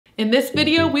In this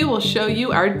video, we will show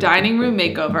you our dining room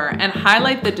makeover and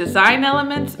highlight the design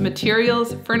elements,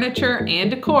 materials, furniture, and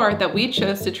decor that we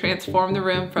chose to transform the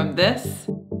room from this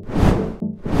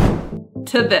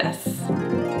to this.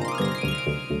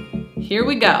 Here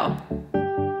we go.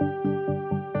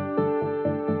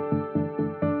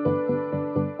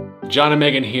 John and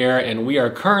Megan here, and we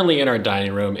are currently in our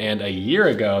dining room, and a year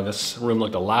ago, this room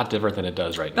looked a lot different than it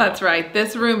does right now. That's right.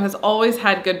 This room has always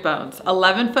had good bones.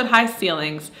 11-foot high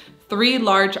ceilings, 3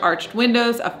 large arched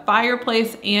windows, a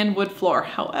fireplace, and wood floor.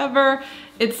 However,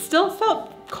 it still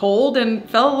felt cold and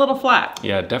fell a little flat.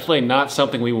 Yeah, definitely not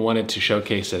something we wanted to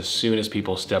showcase as soon as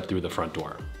people stepped through the front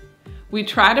door. We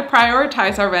try to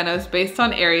prioritize our renos based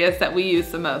on areas that we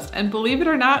use the most. And believe it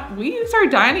or not, we use our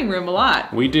dining room a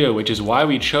lot. We do, which is why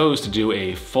we chose to do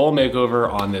a full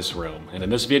makeover on this room. And in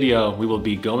this video, we will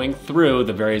be going through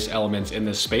the various elements in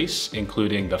this space,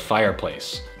 including the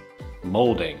fireplace,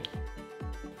 molding,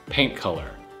 paint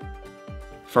color,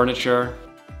 furniture,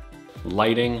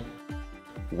 lighting,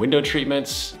 window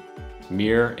treatments,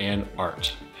 mirror, and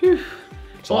art. Whew.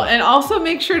 Well, and also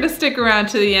make sure to stick around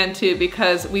to the end too,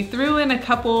 because we threw in a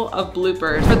couple of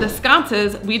bloopers. For the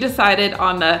sconces, we decided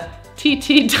on the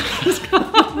TT.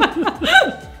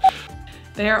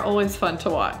 They are always fun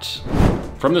to watch.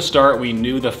 From the start, we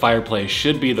knew the fireplace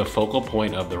should be the focal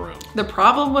point of the room. The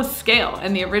problem was scale,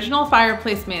 and the original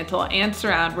fireplace mantle and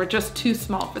surround were just too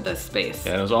small for this space.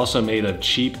 Yeah, it was also made of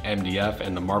cheap MDF,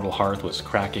 and the marble hearth was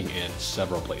cracking in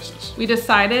several places. We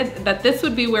decided that this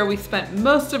would be where we spent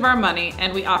most of our money,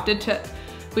 and we opted to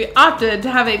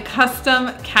have a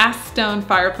custom cast stone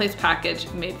fireplace package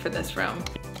made for this room.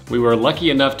 We were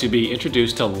lucky enough to be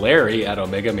introduced to Larry at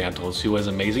Omega Mantles, who was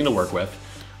amazing to work with.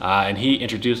 And he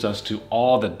introduced us to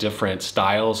all the different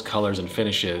styles, colors, and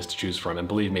finishes to choose from. And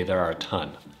believe me, there are a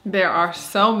ton. There are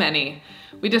so many.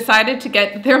 We decided to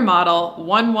get their model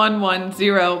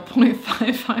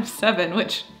 1110.557,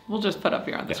 which we'll just put up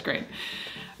here on the screen.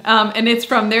 And it's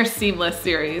from their Seamless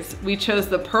series. We chose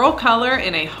the pearl color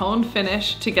in a honed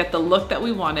finish to get the look that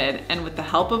we wanted. And with the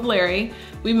help of Larry,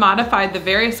 we modified the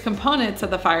various components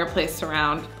of the fireplace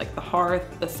surround, like the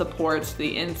hearth, the supports,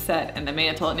 the inset, and the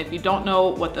mantle. And if you don't know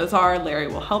what those are, Larry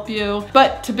will help you.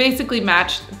 But to basically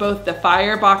match both the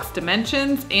firebox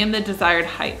dimensions and the desired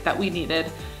height that we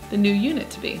needed the new unit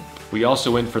to be. We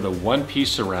also went for the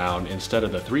 1-piece surround instead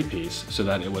of the 3-piece so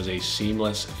that it was a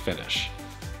seamless finish.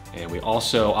 And we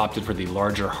also opted for the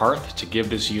larger hearth to give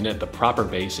this unit the proper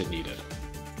base it needed.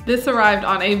 This arrived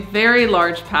on a very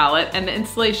large pallet, and the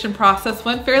installation process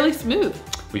went fairly smooth.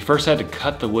 We first had to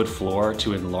cut the wood floor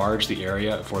to enlarge the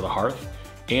area for the hearth,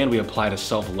 and we applied a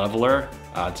self-leveler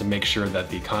to make sure that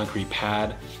the concrete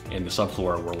pad and the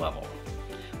subfloor were level.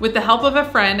 With the help of a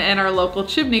friend and our local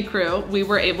chimney crew, we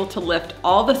were able to lift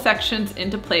all the sections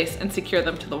into place and secure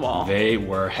them to the wall. They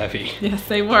were heavy. Yes,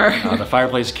 they were. The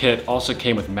fireplace kit also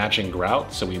came with matching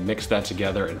grout, so we mixed that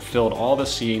together and filled all the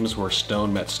seams where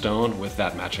stone met stone with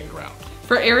that matching grout.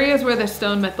 For areas where the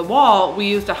stone met the wall, we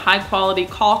used a high-quality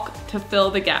caulk to fill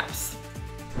the gaps.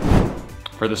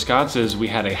 For the sconces, we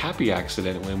had a happy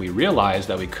accident when we realized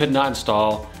that we could not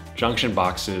install junction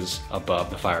boxes above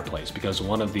the fireplace because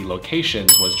one of the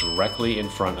locations was directly in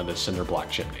front of the cinder block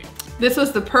chimney. This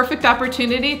was the perfect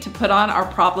opportunity to put on our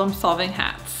problem-solving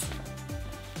hats.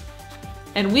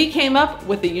 And we came up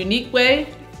with a unique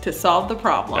way to solve the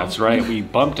problem. That's right, we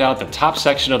bumped out the top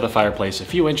section of the fireplace a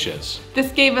few inches.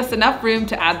 This gave us enough room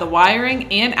to add the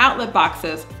wiring and outlet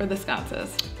boxes for the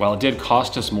sconces. While it did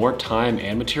cost us more time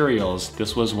and materials,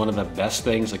 this was one of the best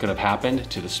things that could have happened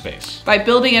to the space. By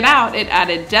building it out, it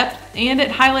added depth and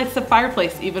it highlights the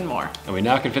fireplace even more. And we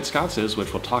now can fit sconces,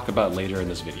 which we'll talk about later in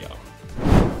this video.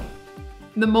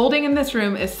 The molding in this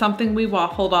room is something we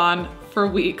waffled on for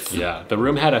weeks. Yeah, the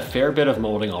room had a fair bit of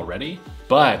molding already,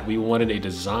 but we wanted a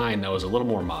design that was a little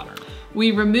more modern.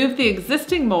 We removed the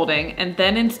existing molding and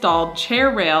then installed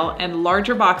chair rail and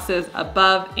larger boxes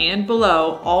above and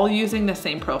below, all using the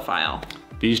same profile.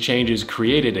 These changes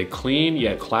created a clean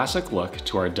yet classic look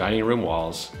to our dining room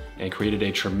walls and created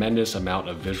a tremendous amount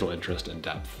of visual interest and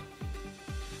depth.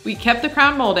 We kept the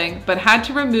crown molding, but had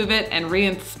to remove it and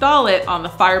reinstall it on the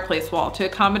fireplace wall to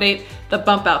accommodate the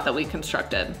bump out that we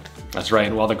constructed. That's right,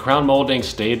 and while the crown molding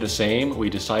stayed the same, we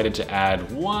decided to add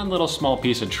one little small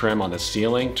piece of trim on the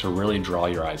ceiling to really draw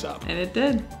your eyes up. And it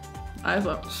did. I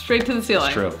went straight to the ceiling.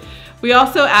 It's true. We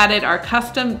also added our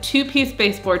custom 2-piece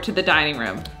baseboard to the dining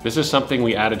room. This is something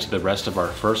we added to the rest of our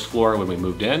first floor when we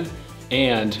moved in,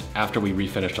 and after we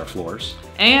refinished our floors.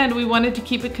 And we wanted to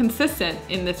keep it consistent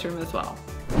in this room as well.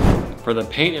 For the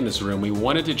paint in this room, we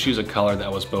wanted to choose a color that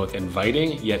was both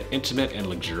inviting yet intimate and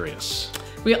luxurious.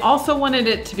 We also wanted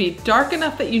it to be dark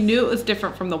enough that you knew it was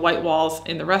different from the white walls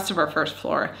in the rest of our first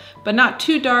floor, but not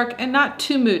too dark and not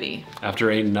too moody.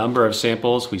 After a number of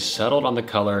samples, we settled on the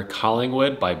color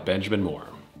Collingwood by Benjamin Moore.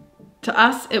 To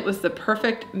us, it was the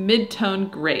perfect mid-tone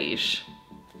grayish.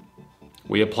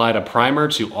 We applied a primer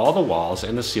to all the walls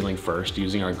and the ceiling first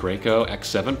using our Graco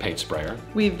X7 paint sprayer.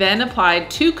 We then applied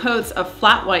 2 coats of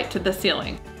flat white to the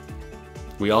ceiling.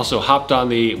 We also hopped on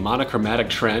the monochromatic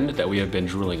trend that we have been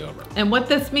drooling over. And what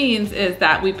this means is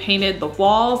that we painted the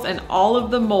walls and all of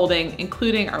the molding,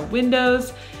 including our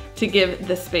windows, to give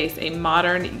the space a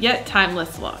modern yet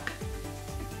timeless look.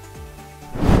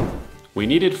 We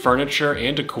needed furniture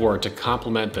and decor to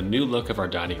complement the new look of our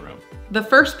dining room. The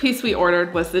first piece we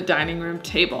ordered was the dining room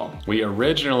table. We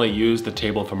originally used the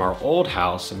table from our old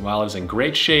house, and while it's in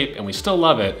great shape and we still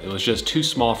love it, it was just too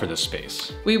small for this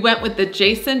space. We went with the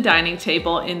Jason dining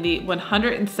table in the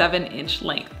 107-inch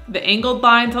length. The angled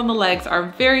lines on the legs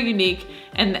are very unique,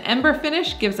 and the ember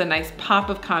finish gives a nice pop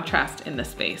of contrast in the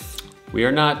space. We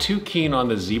are not too keen on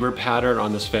the zebra pattern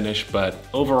on this finish, but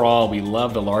overall we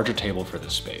love the larger table for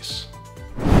this space.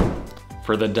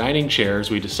 For the dining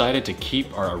chairs, we decided to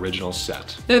keep our original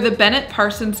set. They're the Bennett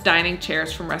Parsons dining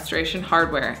chairs from Restoration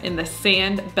Hardware in the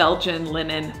sand Belgian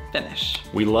linen finish.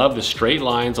 We love the straight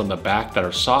lines on the back that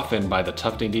are softened by the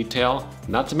tufting detail,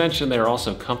 not to mention they are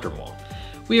also comfortable.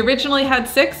 We originally had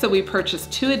 6, so we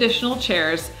purchased 2 additional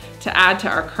chairs to add to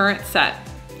our current set.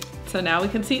 So now we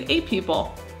can seat 8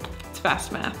 people. It's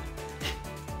fast math.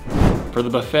 For the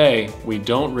buffet, we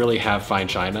don't really have fine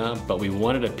china, but we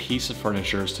wanted a piece of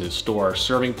furniture to store our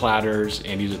serving platters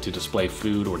and use it to display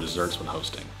food or desserts when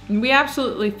hosting. We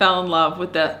absolutely fell in love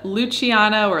with the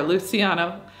Luciano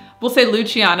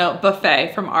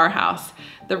buffet from our house.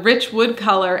 The rich wood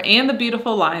color and the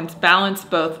beautiful lines balance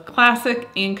both classic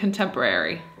and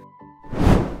contemporary.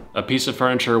 A piece of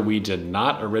furniture we did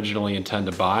not originally intend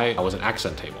to buy was an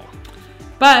accent table.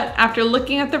 But after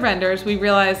looking at the renders, we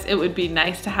realized it would be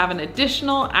nice to have an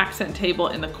additional accent table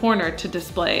in the corner to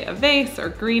display a vase or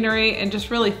greenery and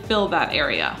just really fill that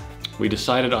area. We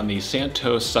decided on the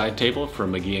Santos side table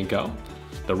from McGee & Co.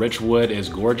 The rich wood is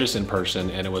gorgeous in person,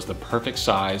 and it was the perfect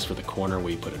size for the corner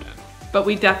we put it in. But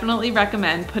we definitely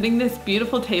recommend putting this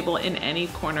beautiful table in any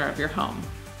corner of your home.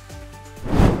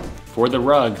 For the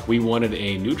rug, we wanted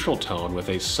a neutral tone with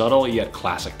a subtle yet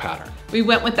classic pattern. We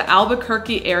went with the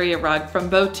Albuquerque area rug from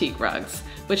Boutique Rugs,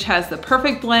 which has the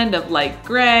perfect blend of light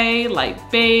gray, light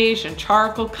beige, and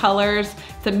charcoal colors.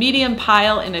 It's a medium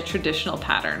pile in a traditional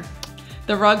pattern.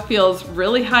 The rug feels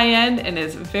really high-end and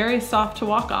is very soft to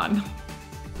walk on.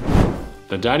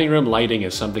 The dining room lighting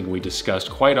is something we discussed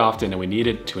quite often, and we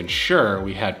needed to ensure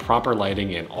we had proper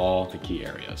lighting in all the key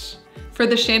areas. For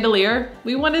the chandelier,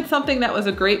 we wanted something that was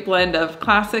a great blend of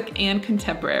classic and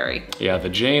contemporary. Yeah, the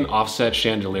Jane offset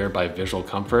chandelier by Visual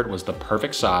Comfort was the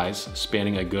perfect size,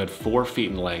 spanning a good 4 feet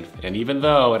in length, and even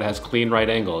though it has clean right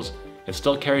angles, it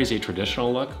still carries a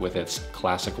traditional look with its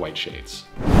classic white shades.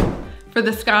 For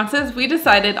the sconces, we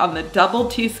decided on the double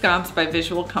T-sconce by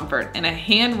Visual Comfort in a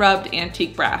hand-rubbed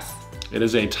antique brass. It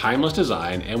is a timeless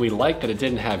design, and we like that it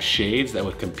didn't have shades that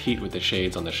would compete with the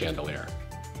shades on the chandelier.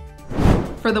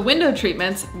 For the window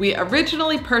treatments, we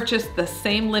originally purchased the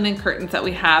same linen curtains that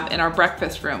we have in our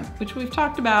breakfast room, which we've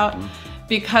talked about,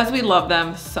 because we love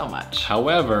them so much.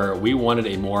 However, we wanted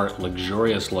a more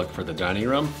luxurious look for the dining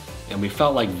room, and we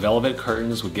felt like velvet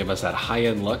curtains would give us that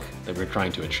high-end look that we're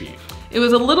trying to achieve. It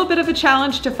was a little bit of a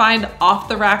challenge to find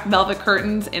off-the-rack velvet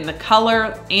curtains in the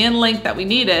color and length that we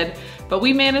needed, but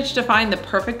we managed to find the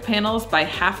perfect panels by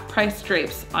Half Price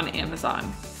Drapes on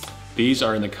Amazon. These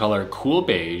are in the color Cool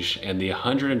Beige, and the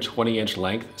 120-inch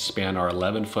length span our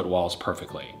 11-foot walls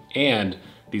perfectly. And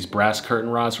these brass curtain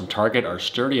rods from Target are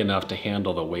sturdy enough to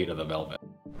handle the weight of the velvet.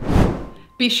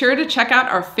 Be sure to check out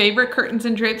our favorite curtains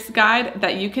and drapes guide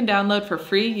that you can download for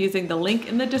free using the link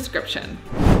in the description.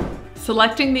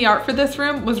 Selecting the art for this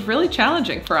room was really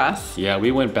challenging for us. Yeah, we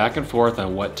went back and forth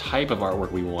on what type of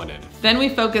artwork we wanted. Then we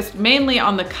focused mainly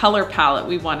on the color palette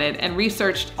we wanted and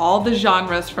researched all the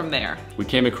genres from there. We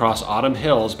came across Autumn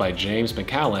Hills by James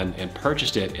McCallan and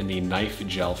purchased it in the knife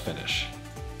gel finish.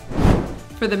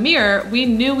 For the mirror, we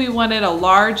knew we wanted a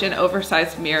large and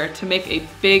oversized mirror to make a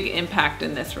big impact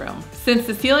in this room. Since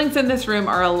the ceilings in this room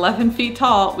are 11 feet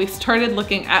tall, we started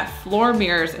looking at floor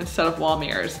mirrors instead of wall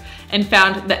mirrors and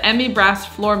found the Emmy brass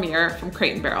floor mirror from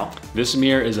Crate & Barrel. This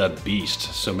mirror is a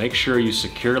beast, so make sure you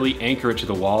securely anchor it to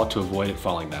the wall to avoid it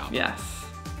falling down. Yes.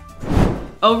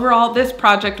 Overall, this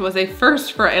project was a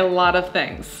first for a lot of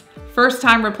things. First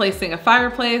time replacing a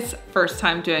fireplace, first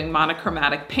time doing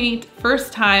monochromatic paint,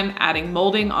 first time adding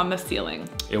molding on the ceiling.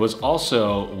 It was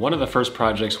also one of the first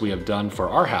projects we have done for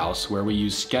our house where we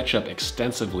used SKETCHUP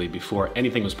extensively before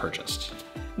anything was purchased.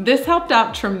 This helped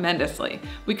out tremendously.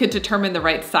 We could determine the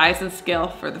right size and scale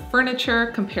for the furniture,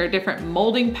 compare different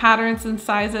molding patterns and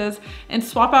sizes, and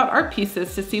swap out art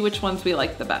pieces to see which ones we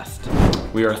like the best.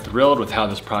 We are thrilled with how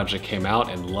this project came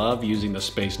out and love using the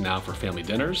space now for family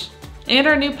dinners. And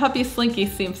our new puppy Slinky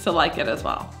seems to like it as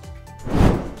well.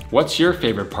 What's your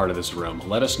favorite part of this room?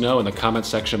 Let us know in the comment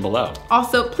section below.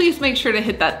 Also, please make sure to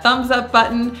hit that thumbs up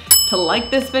button to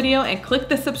like this video and click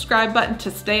the subscribe button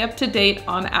to stay up to date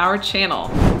on our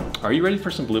channel. Are you ready for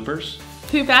some bloopers?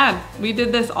 Too bad. We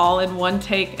did this all in one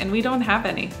take and we don't have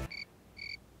any.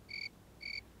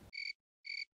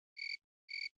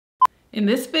 In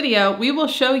this video, we will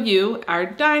show you our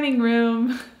dining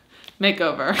room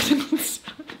makeover.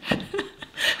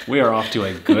 We are off to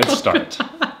a good start.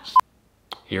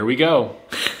 Here we go.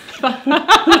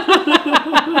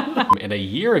 And a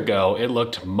year ago, it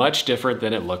looked much different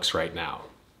than it looks right now.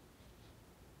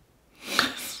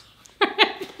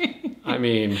 I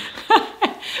mean...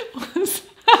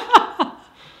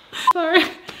 Sorry.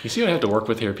 You see what I have to work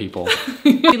with here, people?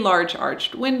 Large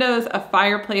arched windows, a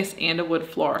fireplace, and a wood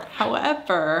floor.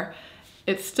 However,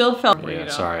 it still felt... Yeah,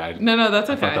 sorry. No, that's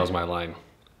okay. I thought that was my line.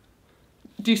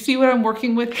 Do you see what I'm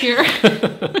working with here?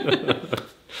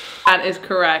 That is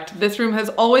correct. This room has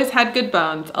always had good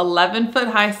bones. 11-foot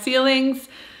high ceilings.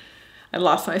 I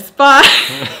lost my spot.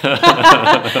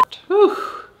 Whew.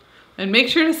 And make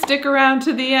sure to stick around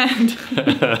to the end.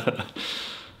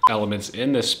 Elements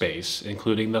in this space,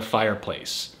 including the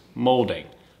fireplace, molding,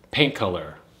 paint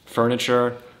color,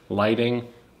 furniture, lighting,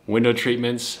 window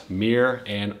treatments, mirror,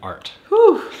 and art.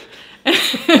 Whew.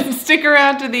 Stick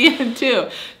around to the end too,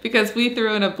 because we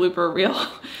threw in a blooper reel.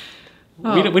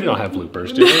 Oh. We don't have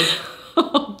bloopers, do we?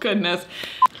 Oh goodness.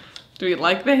 Do we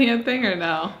like the hand thing or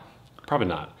no? Probably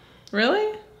not.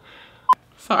 Really?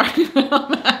 Sorry.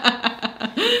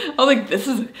 I was like, this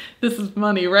is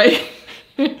money, right?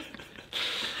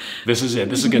 This is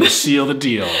it. This is gonna seal the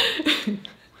deal.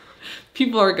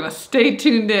 People are gonna stay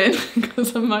tuned in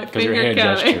because of my finger your hand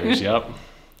counting. gestures, yep. All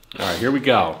right, here we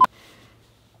go.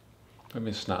 Let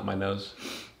me snot my nose.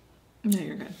 No,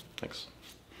 you're good. Thanks.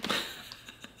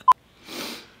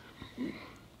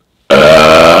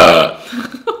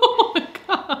 Oh my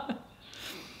god.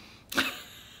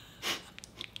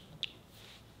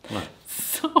 What?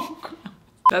 So gross.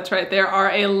 That's right, there are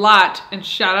a lot, and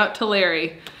shout out to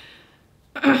Larry.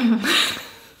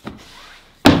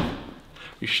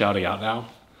 You shouting out now?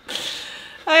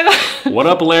 I know. What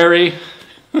up, Larry?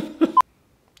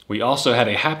 We also had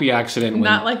a happy accident when...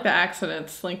 Not like the accident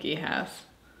Slinky has.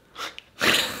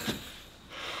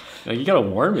 Now, you gotta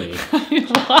warn me.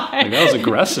 Why? Like, that was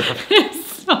aggressive.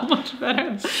 It's so much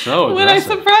better. So aggressive. When I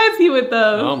surprise you with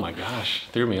those. Oh my gosh,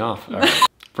 threw me off. All right.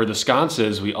 For the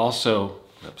sconces, we also...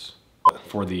 Oops.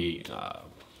 For the...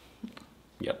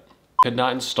 Yep. Could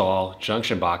not install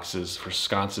junction boxes for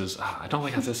sconces. I don't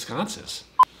like how it says sconces.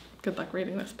 Good luck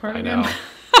reading this part I again. know.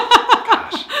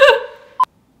 Gosh.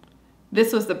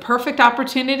 This was the perfect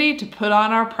opportunity to put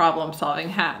on our problem-solving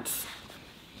hats.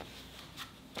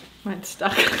 Mine's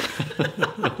stuck.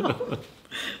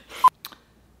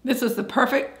 This was the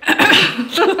perfect...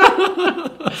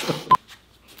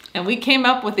 And we came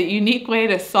up with a unique way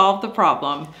to solve the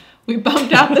problem. We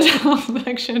bumped out the top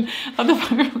section of the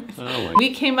fireplace. Oh,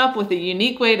 we came up with a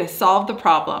unique way to solve the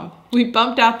problem. We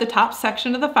bumped out the top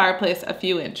section of the fireplace a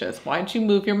few inches. Why'd you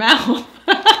move your mouth?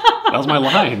 That was my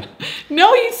line.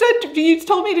 No, you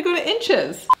told me to go to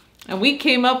inches. And we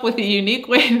came up with a unique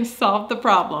way to solve the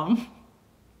problem.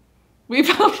 We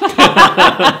found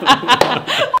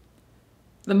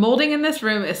The molding in this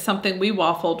room is something we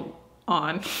waffled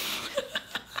on.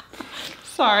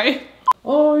 Sorry.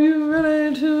 Are you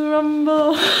ready to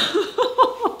rumble?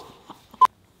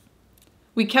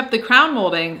 We kept the crown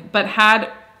molding, but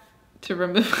had to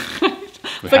remove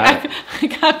I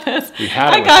got this.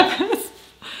 I got this.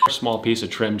 A small piece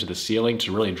of trim to the ceiling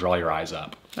to really draw your eyes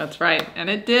up. That's right, and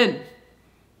it did.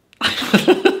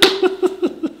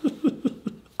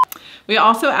 We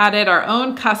also added our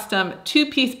own custom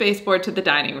 2-piece baseboard to the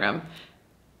dining room.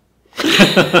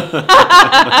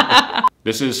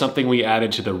 This is something we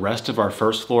added to the rest of our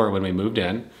first floor when we moved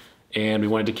in, and we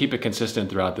wanted to keep it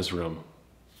consistent throughout this room.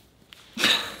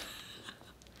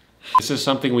 This is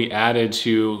something we added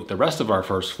to the rest of our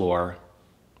first floor.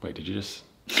 Wait, did you just...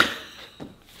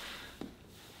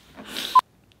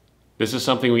 This is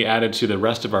something we added to the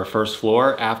rest of our first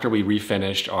floor after we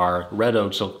refinished our red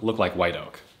oak to look like white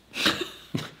oak.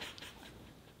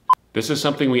 This is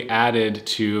something we added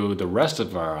to the rest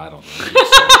of our, I don't know.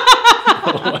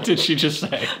 What did she just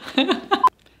say?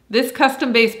 This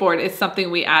custom baseboard is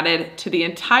something we added to the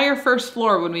entire first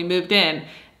floor when we moved in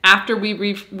after we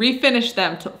refinished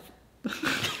them.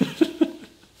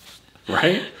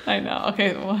 Right? I know,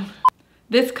 okay. Well,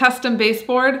 this custom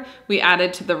baseboard we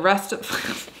added to the rest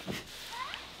of...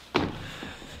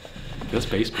 This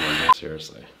baseboard, man,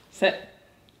 seriously. Sit.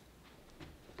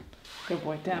 Good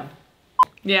boy, down.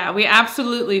 Yeah, we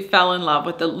absolutely fell in love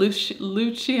with the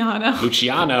Luciano.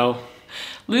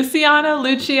 Lucy.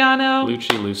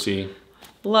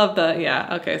 Love the,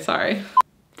 yeah, okay, sorry.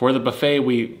 For the buffet,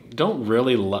 we don't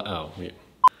really love, oh, wait.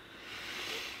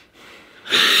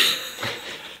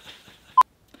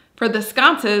 For the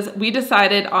sconces, we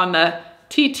decided on the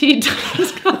TT.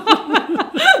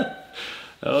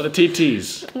 Oh, the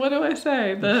TTs. What do I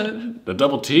say? The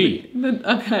double T.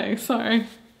 Okay, sorry.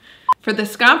 For the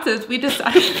sconces, we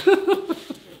decided...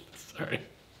 Sorry.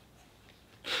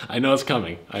 I know it's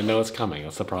coming. I know it's coming.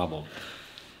 That's the problem. Let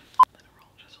it roll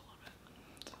just a little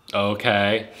bit.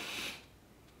 Okay.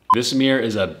 This mirror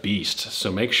is a beast,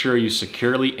 so make sure you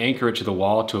securely anchor it to the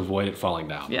wall to avoid it falling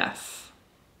down. Yes.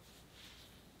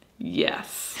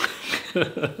 Yes.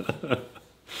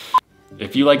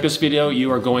 If you like this video,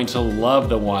 you are going to love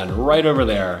the one right over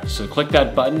there. So click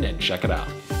that button and check it out.